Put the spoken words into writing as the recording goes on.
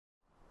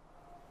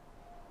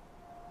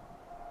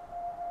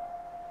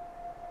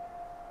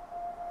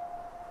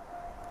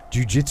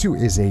Jiu-Jitsu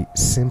is a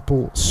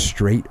simple,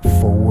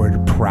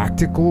 straightforward,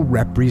 practical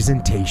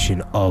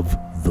representation of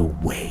the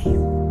way.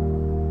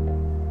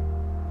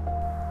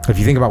 If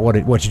you think about what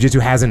Jiu-Jitsu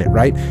has in it,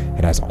 right?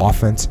 It has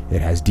offense,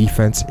 it has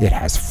defense, it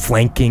has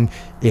flanking,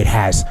 it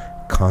has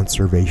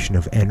conservation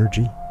of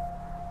energy,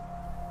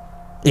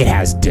 it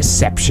has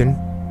deception,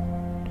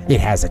 it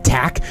has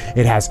attack,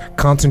 it has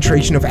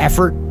concentration of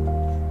effort.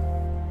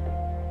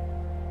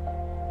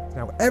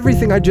 Now,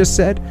 everything I just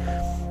said,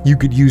 you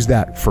could use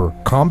that for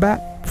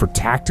combat, for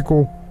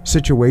tactical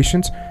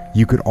situations.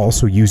 You could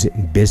also use it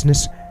in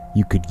business.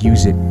 You could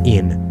use it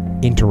in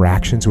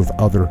interactions with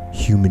other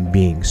human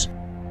beings.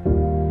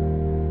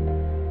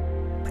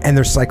 And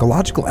there's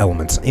psychological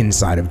elements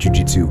inside of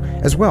Jiu-Jitsu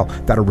as well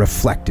that are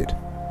reflected.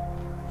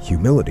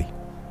 Humility.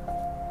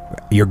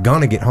 You're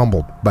gonna get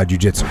humbled by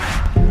Jiu-Jitsu.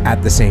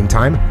 At the same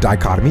time,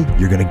 dichotomy,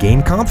 you're gonna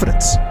gain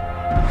confidence.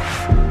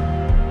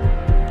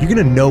 You're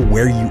gonna know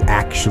where you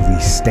actually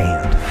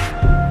stand.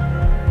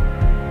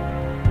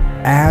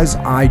 As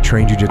I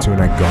trained Jiu-Jitsu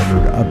and I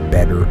garnered a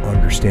better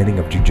understanding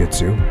of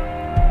Jiu-Jitsu,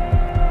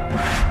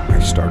 I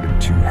started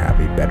to have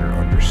a better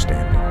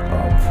understanding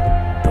of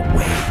the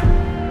way.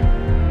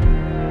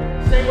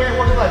 Same way it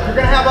works in life. You're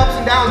going to have ups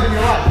and downs in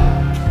your life.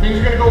 Things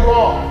are going to go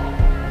wrong.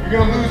 You're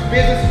going to lose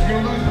businesses. You're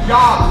going to lose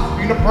jobs.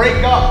 You're going to break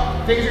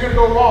up. Things are going to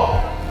go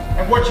wrong.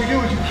 And what you do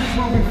is you keep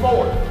moving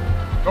forward.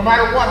 No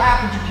matter what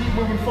happens, you keep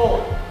moving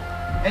forward.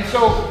 And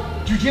so,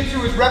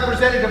 Jiu-Jitsu is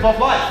representative of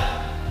life.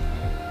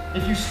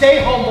 If you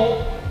stay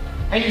humble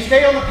and you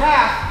stay on the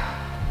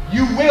path,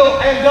 you will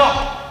end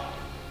up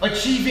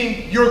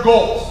achieving your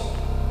goals.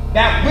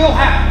 That will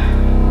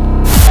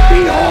happen.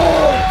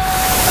 Behold!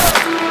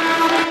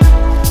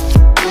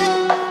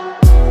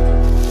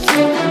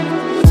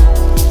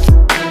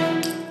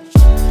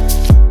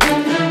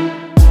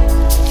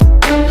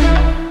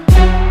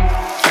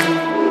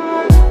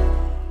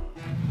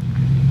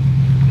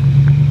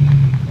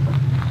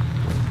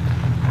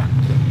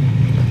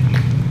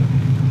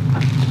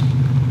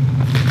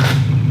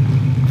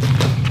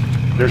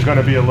 There's going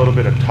to be a little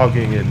bit of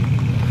tugging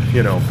and,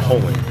 you know,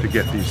 pulling to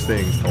get these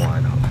things to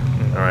line up.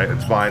 All right,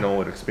 it's vinyl,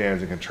 it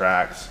expands and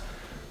contracts.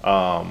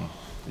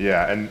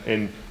 Yeah,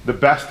 and the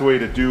best way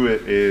to do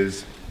it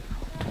is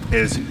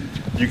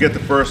you get the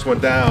first one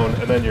down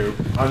and then you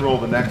unroll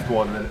the next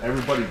one, and then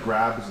everybody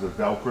grabs the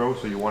Velcro,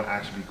 so you want to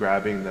actually be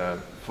grabbing the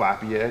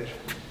flappy edge,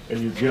 and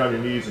you get on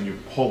your knees and you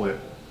pull it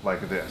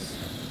like this.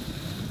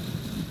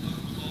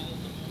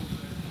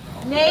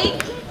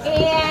 Nate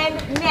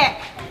and Nick,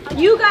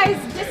 you guys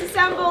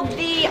disassembled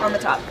the, on the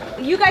top,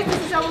 you guys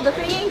disassembled the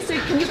thingy, so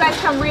can you guys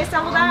come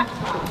reassemble that?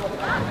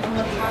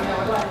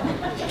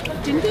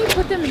 Didn't they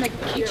put them in the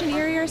kitchen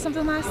area or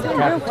something last time?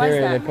 Cafeteria, Where was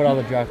that? they put all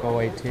the Jocko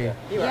away too.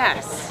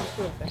 Yes.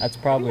 That's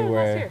probably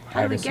where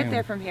How did we get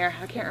there from here?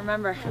 I can't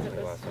remember.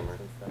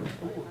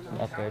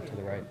 Up there to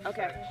the right.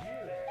 Okay.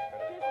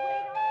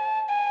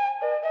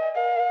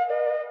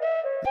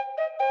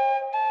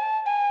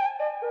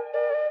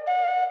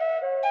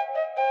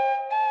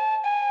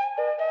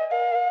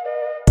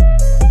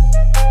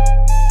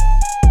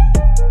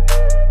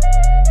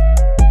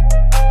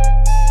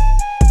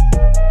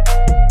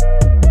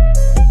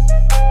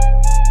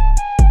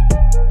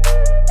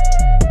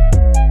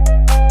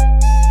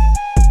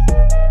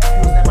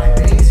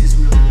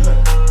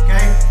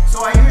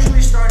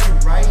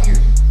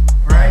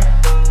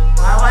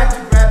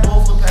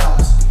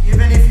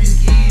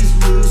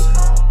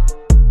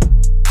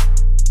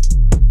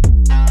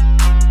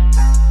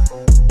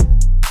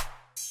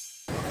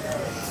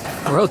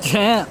 World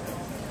champ.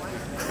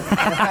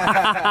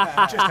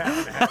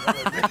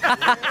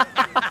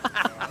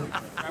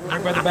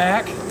 Right by the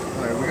back.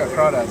 We got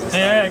crawdads.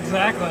 Yeah,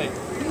 exactly.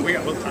 We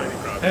got little tiny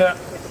crawdads. Yeah.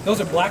 Those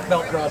are black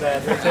belt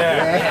crawdads right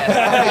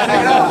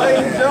there.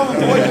 Ladies and gentlemen,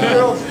 boys and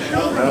girls,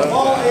 children of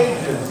all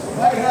ages, if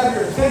I can have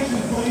your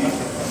attention, please.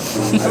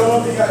 I don't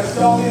know if you guys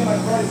saw me in my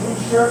bright blue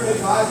shirt,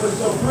 make my eyes look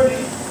so pretty.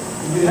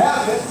 If you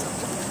haven't,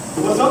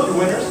 what's up, you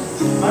winners?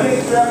 My name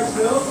is Travis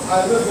Mills.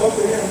 I live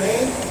locally here in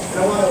Maine, and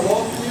I want to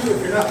welcome you,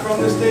 if you're not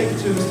from this state,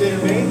 to the state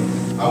of Maine.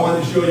 I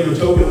wanted to show you a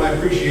token of my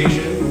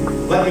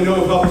appreciation. Let me know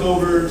we've helped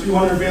over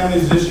 200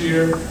 families this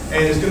year,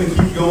 and it's going to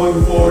keep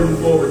going forward and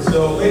forward.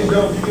 So, ladies and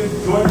gentlemen, if you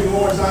can join me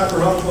one more time for a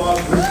round of applause.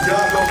 This is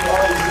John Go for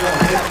all these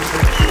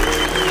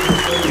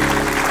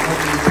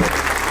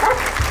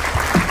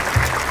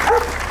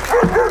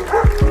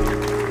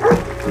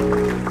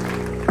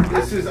gentlemen.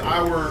 This is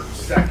our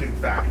second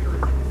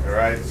factory, all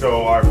right?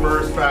 So our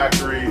first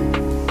factory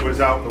was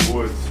out in the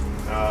woods.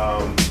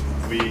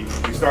 We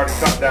started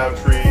cutting down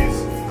trees.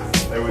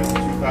 It was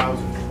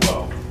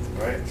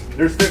 2012, right?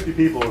 There's 50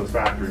 people in this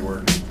factory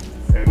working,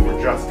 and we're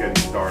just getting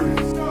started.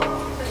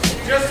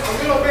 Just a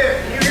little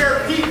bit, you hear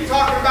Pete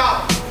talking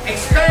about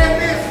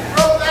expand this,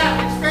 grow that,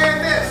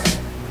 expand this.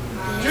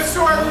 Just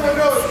so everyone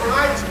knows,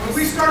 when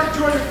we started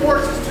joining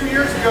forces 2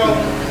 years ago,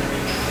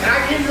 and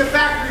I came to the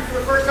factory for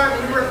the first time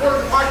when we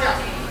recorded the podcast,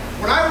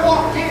 when I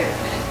walked in,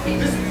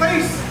 this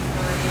place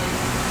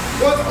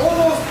was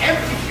almost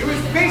empty. It was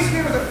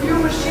basically, there was a few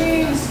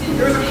machines,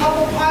 there was a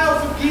couple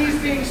piles of gis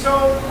being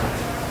sewn,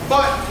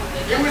 but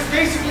it was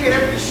basically an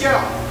empty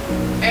shell.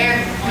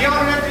 And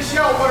beyond an empty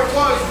shell, what it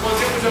was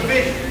a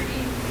vision.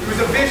 It was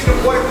a vision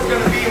of what it was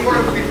going to be and what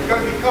it was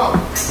going to become.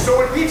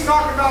 So when Pete's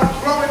talking about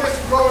growing this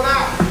and growing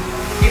out,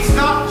 it's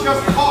not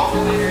just talk.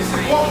 This is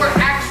what we're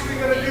actually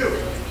going to do.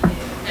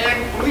 And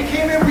when we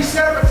came in, we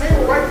set up a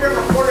table right there and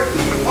recorded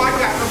the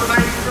podcast number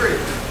 93.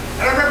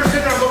 And I remember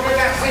sitting there looking at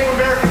that same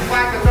American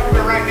flag that's up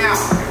there right now.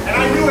 And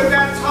I knew at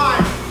that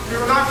time, we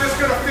were not just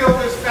going to fill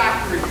this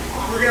factory.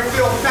 We were going to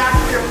fill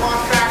factory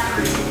upon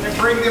factory and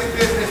bring this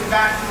business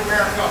back to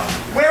America,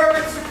 where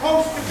it's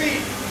supposed to be.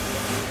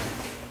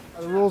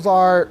 The rules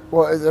are,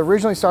 well, it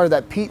originally started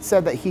that Pete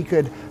said that he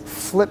could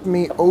flip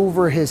me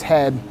over his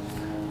head.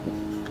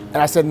 And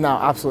I said, no,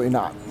 absolutely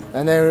not.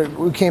 And then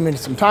we came into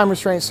some time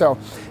restraints. So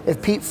if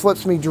Pete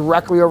flips me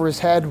directly over his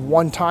head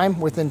one time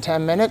within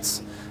 10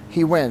 minutes,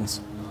 he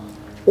wins.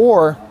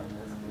 Or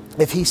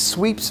if he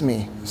sweeps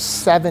me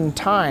 7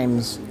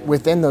 times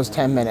within those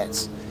 10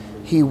 minutes,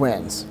 he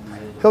wins.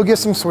 He'll get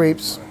some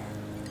sweeps.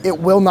 It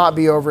will not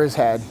be over his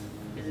head,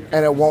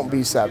 and it won't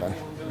be 7.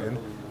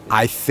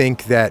 I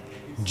think that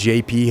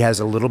JP has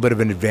a little bit of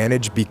an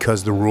advantage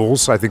because the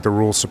rules, I think the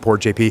rules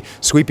support JP.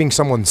 Sweeping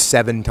someone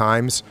 7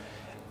 times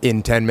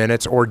in 10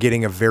 minutes or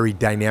getting a very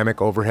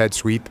dynamic overhead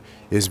sweep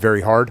is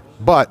very hard,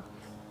 but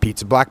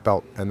Pete's a black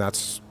belt, and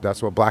that's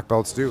what black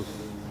belts do.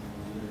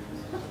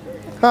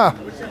 Huh.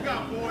 What you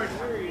got, boys?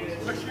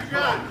 What you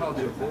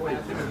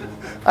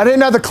got? I didn't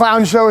know the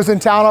clown show was in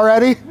town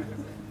already.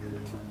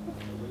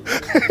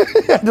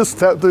 I just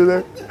stepped through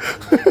there.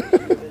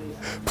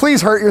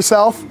 Please hurt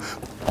yourself.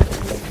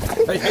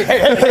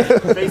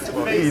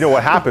 You know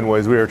what happened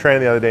was we were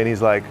training the other day and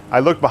he's like, I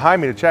looked behind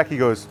me to check. He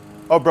goes,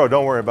 oh, bro,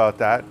 don't worry about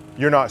that.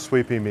 You're not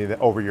sweeping me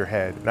over your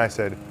head. And I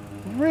said,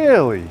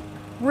 really?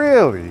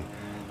 Really?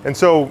 And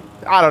so,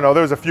 I don't know,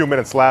 there was a few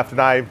minutes left and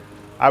I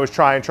was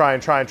trying,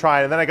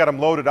 and then I got him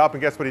loaded up,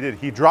 and guess what he did?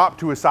 He dropped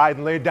to his side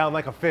and laid down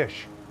like a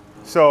fish.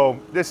 So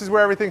this is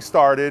where everything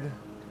started.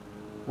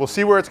 We'll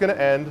see where it's gonna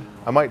end.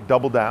 I might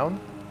double down.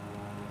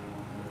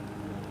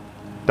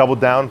 Double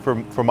down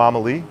for Mama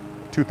Lee,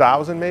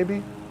 2,000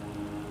 maybe?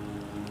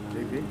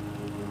 JP,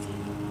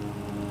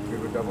 we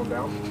would double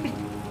down.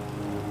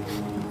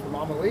 For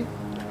Mama Lee?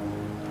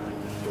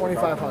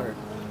 2,500.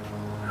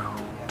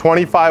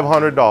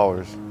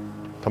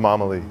 $2,500 to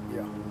Mama Lee.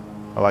 Yeah.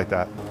 I like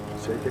that.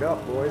 Shake it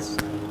up, boys.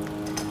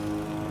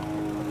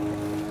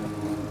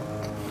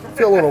 I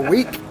feel a little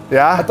weak.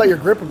 Yeah? I thought your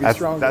grip would be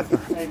stronger.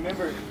 Hey,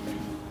 remember,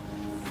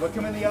 look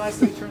him in the eyes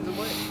so he turns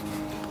away.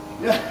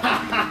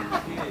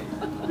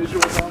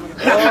 Visual dominant.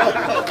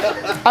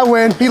 I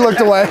win. He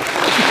looked away.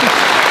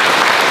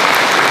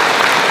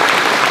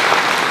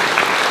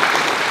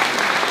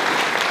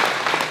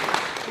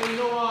 Hey, you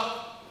know,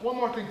 one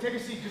more thing. Take a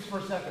seat just for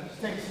a second. Just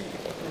take a seat.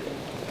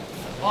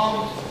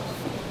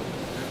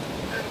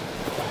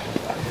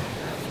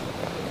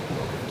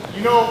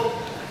 You know,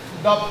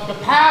 the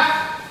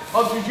path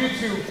of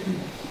Jiu-Jitsu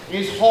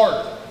is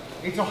hard.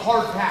 It's a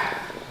hard path.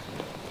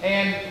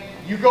 And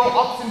you go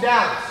ups and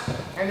downs.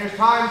 And there's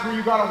times where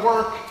you gotta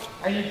work,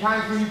 and there's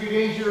times where you get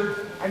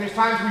injured, and there's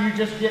times where you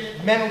just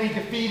get mentally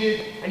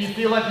defeated, and you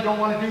feel like you don't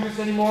want to do this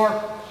anymore.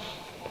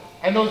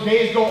 And those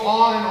days go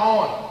on and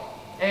on.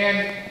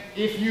 And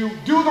if you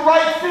do the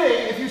right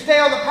thing, if you stay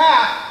on the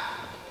path,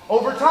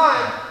 over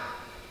time,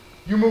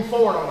 you move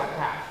forward on that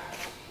path.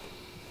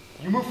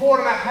 You move forward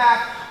on that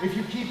path if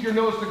you keep your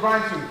nose to the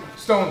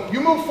grindstone.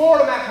 You move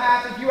forward on that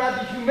path if you have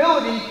the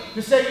humility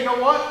to say, you know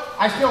what,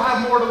 I still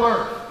have more to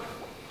learn.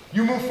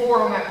 You move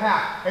forward on that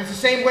path. And it's the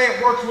same way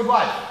it works with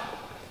life.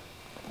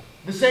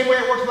 The same way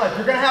it works with life.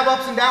 You're going to have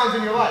ups and downs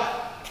in your life.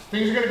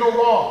 Things are going to go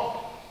wrong.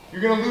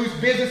 You're going to lose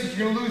businesses.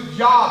 You're going to lose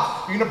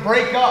jobs. You're going to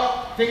break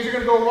up. Things are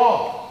going to go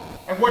wrong.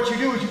 And what you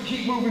do is you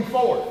keep moving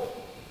forward.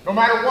 No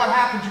matter what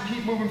happens, you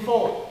keep moving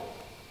forward.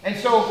 And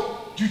so,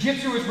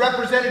 Jiu-Jitsu is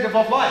representative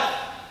of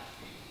life.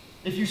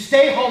 If you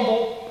stay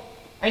humble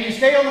and you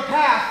stay on the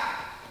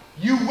path,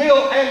 you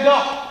will end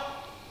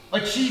up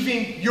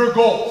achieving your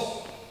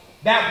goals.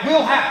 That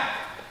will happen.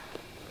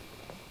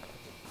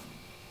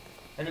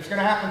 And it's going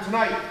to happen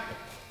tonight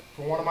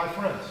for one of my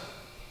friends.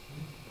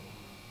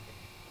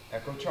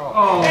 Echo Charles.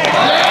 Oh.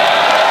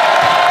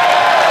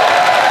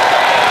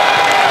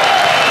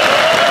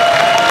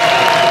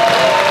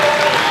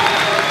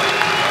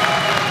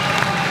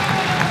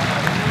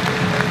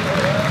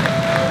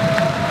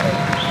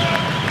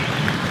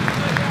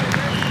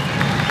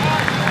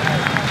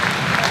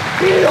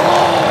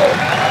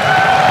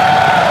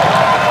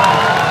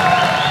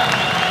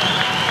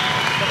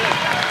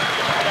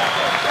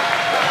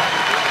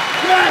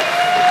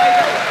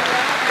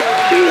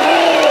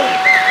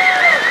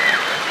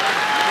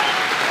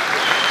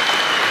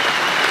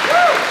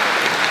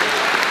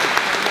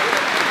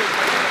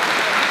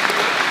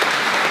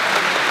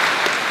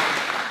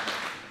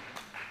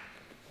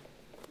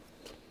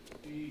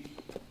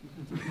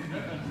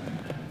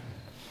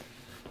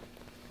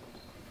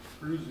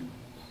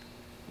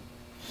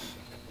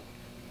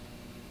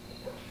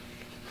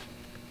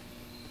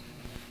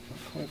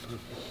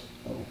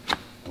 Oh,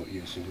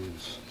 yes, it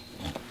is.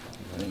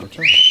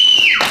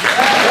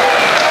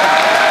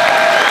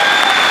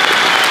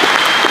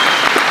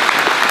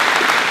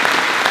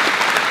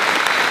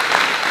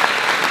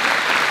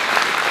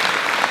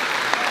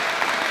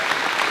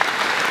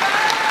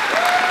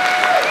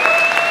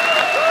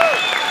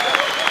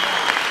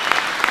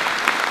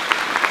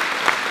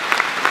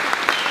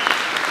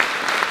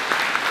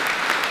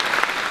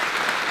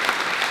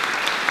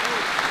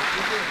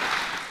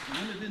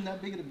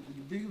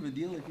 Big of a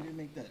deal if you didn't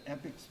make that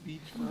epic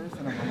speech first.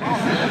 And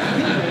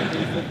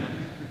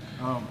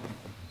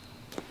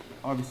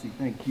obviously,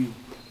 thank you,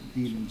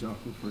 Dean and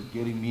Jocko, for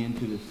getting me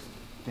into this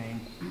thing.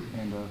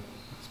 And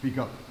speak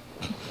up.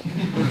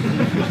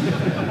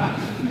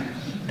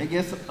 I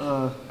guess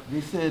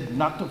they said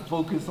not to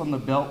focus on the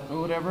belt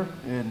or whatever,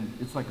 and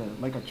it's like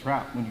a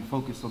trap when you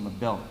focus on the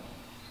belt.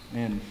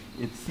 And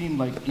it seemed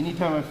like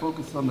anytime I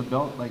focused on the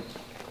belt, like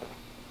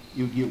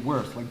it would get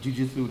worse. Like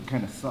jiu-jitsu would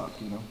kind of suck,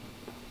 you know.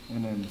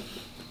 And then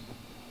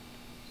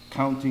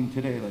counting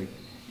today, like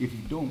if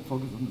you don't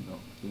focus on the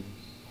belt, then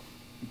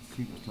it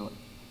seems to like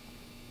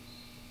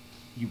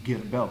you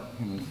get a belt.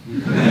 You know.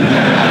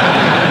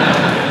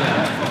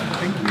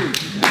 Thank you.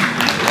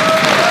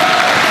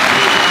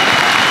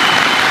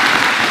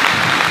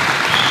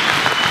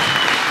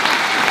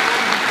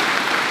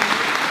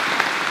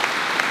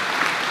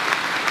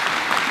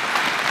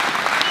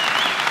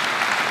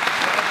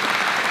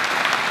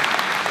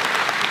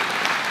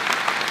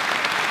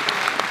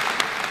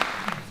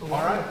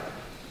 All right.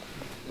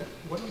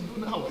 What do we do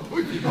now?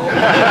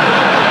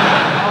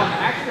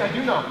 Actually, I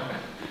do know.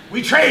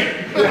 We train.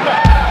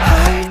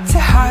 Heart to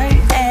heart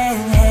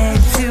and head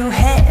to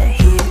head.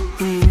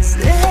 Here is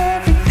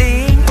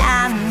everything I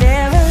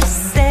never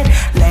said.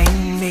 Lay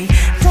me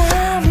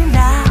down and I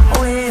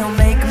will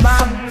make my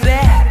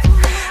bed,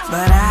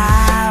 but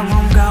I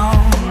won't go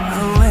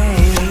away.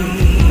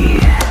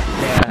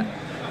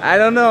 Yeah. I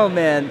don't know,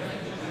 man.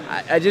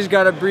 I just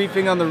got a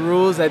briefing on the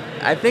rules. I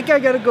think I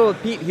gotta go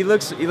with Pete. He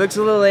looks a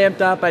little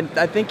amped up.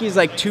 I think he's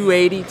like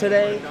 280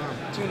 today.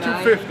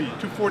 250,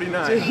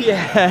 249.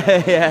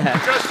 Yeah, yeah.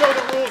 Just so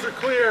the rules are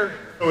clear,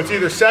 so it's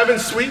either 7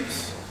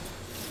 sweeps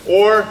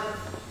or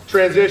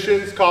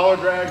transitions, collar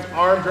drags,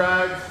 arm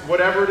drags,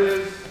 whatever it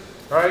is,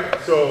 right?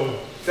 So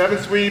 7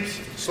 sweeps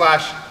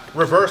 /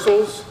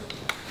 reversals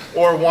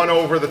or 1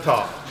 over the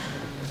top.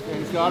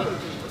 He's got it.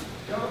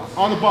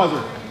 On the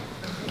buzzer.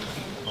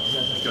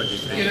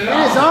 It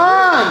is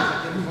on!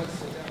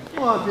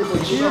 Come on, people,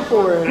 cheer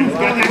for him.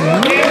 Not yet,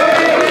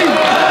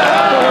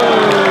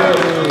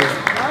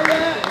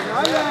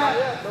 not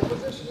yet. No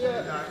position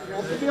yet.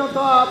 Wants to be on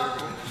top.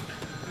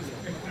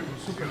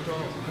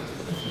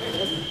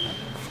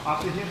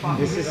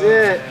 This is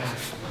it.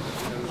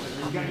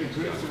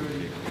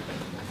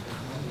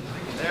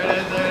 There it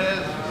is, there it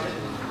is.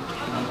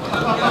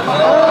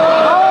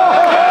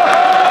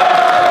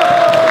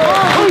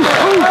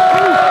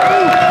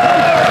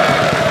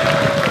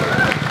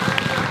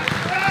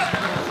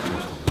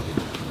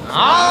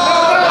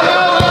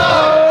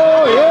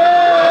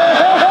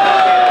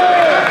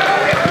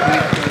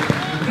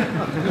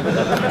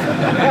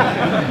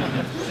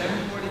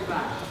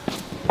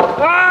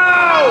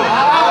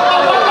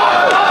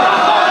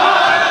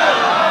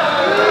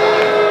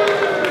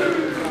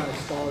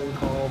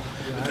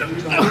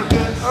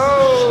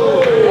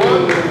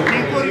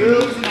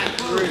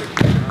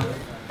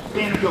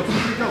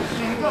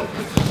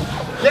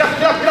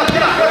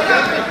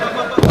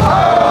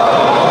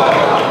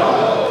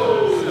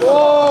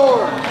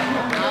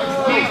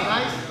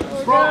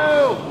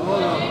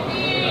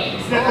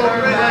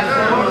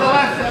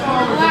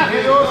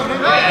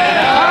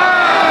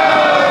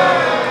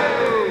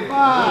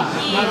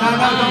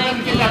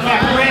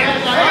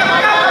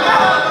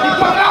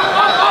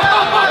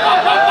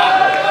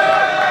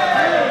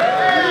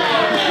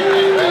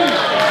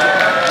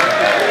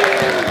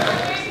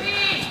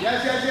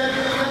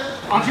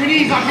 Off your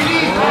knees, off your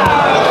knees.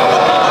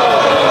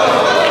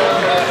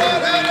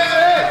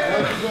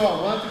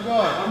 One to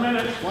go. 1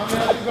 minute. 1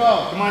 minute to go.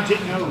 Come on,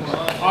 Jake, no.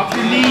 Off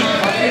your knees,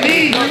 off your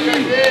knees. Off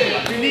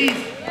your knees.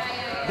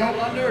 Don't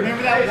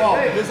remember that wall,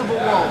 visible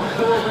wall.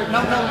 No,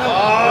 no, no.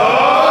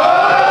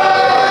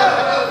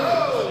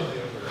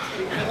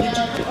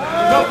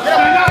 No,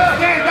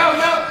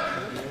 no.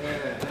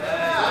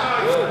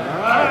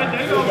 All right,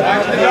 there you go. Back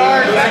to the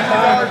guard,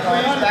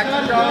 please. Back to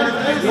the guard.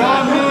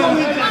 1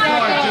 minute.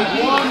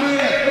 1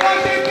 minute.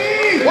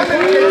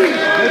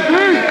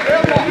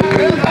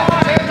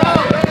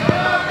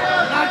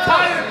 Not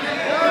tired.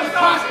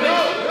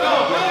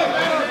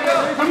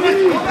 Come this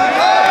way.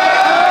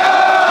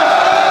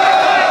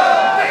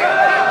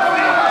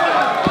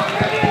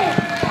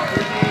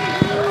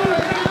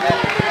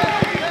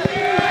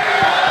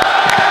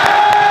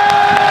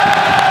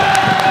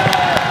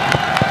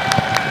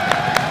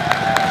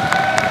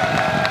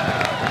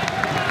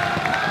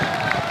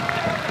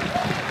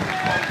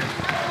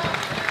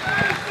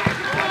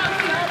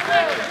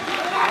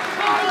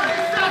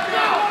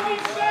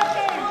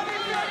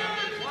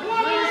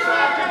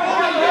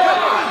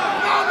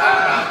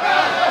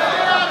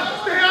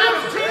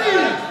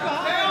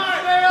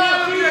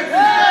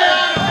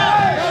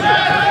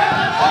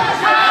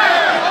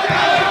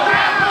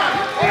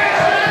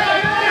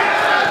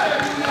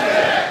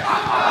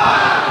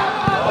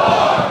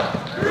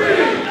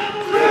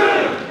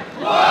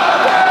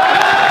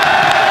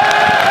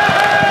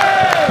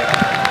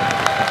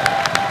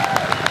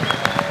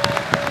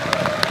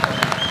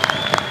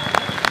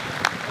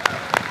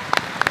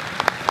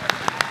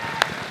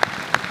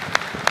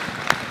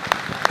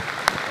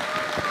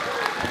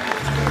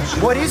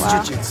 What is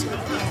Jiu-Jitsu?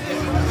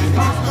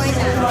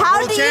 How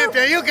World do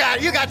champion,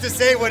 you got to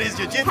say what is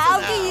Jiu-Jitsu.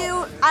 How do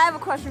you? I have a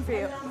question for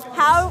you.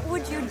 How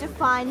would you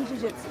define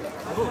Jiu-Jitsu?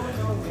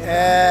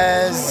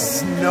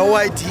 As no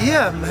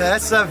idea.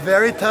 That's a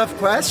very tough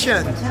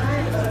question.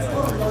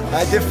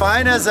 I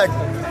define as the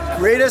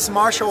greatest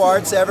martial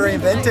arts ever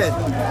invented.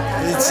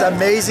 It's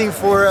amazing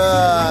for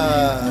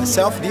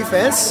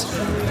self-defense.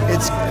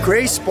 It's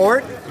great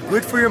sport,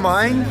 good for your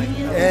mind,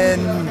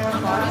 and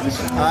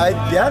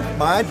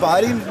mind,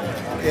 body,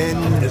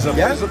 and it's a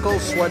physical,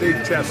 sweaty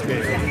chess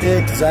game.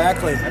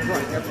 Exactly.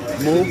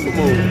 Move to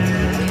move.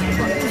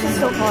 This is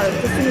so hard.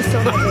 This thing is so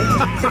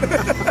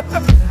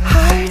heavy.